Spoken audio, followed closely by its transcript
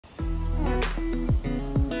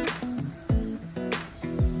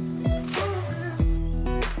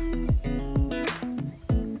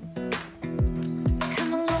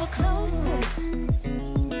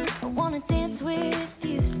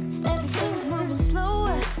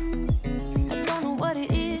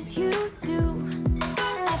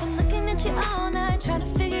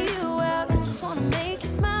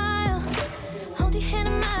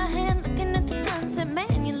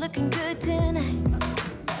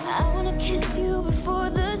kiss you before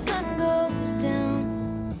the sun goes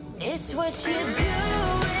down. It's what you're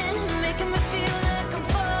doing, it's making me feel like I'm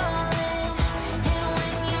falling. And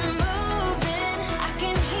when you're moving, I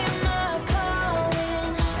can hear my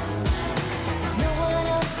calling. There's no one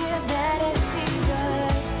else here that I see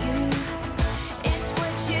but you. It's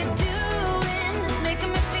what you're doing, it's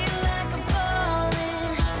making me feel like I'm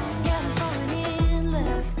falling. Yeah, I'm falling in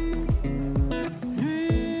love.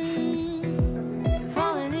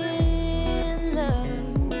 Falling in love.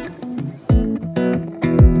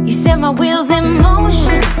 You set my wheels in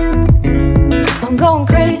motion, I'm going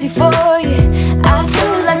crazy for you. I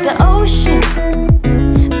feel like the ocean.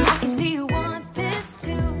 I can see you want this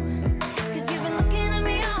too, 'cause you've been looking at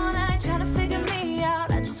me all night, trying to figure me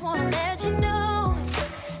out. I just wanna let you know,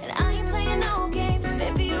 and I ain't playing no games,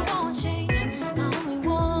 baby, you won't change. I only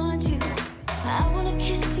want you. I wanna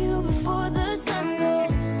kiss you before the sun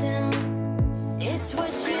goes down. It's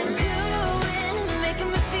what you're doing, it's making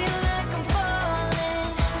me feel like I'm falling.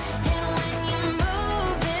 And when you're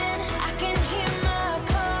moving, I can hear my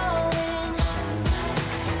calling.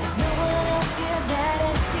 There's no one else here that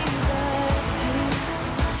I see but you.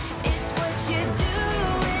 It's what you're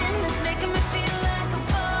doing, it's making me feel like I'm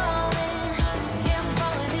falling. Yeah, I'm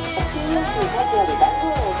falling in love. Yeah,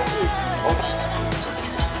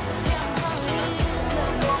 I'm falling in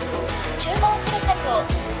love. 注文する数を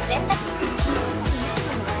選択。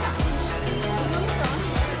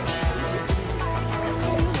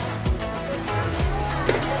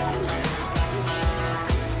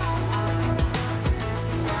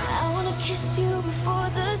I wanna kiss you before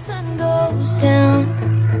the sun goes down.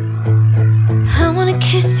 I wanna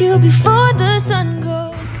kiss you before the sun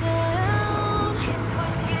goes down.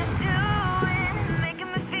 What you're doing, making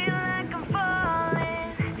me feel like I'm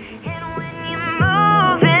falling. And when you're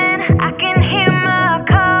moving, I can hear my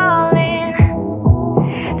calling.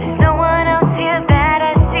 There's no one else here that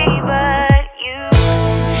I see but you.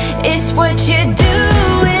 It's what you're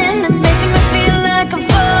doing, it's making me feel like I'm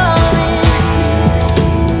falling.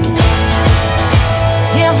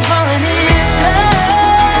 Yeah, I'm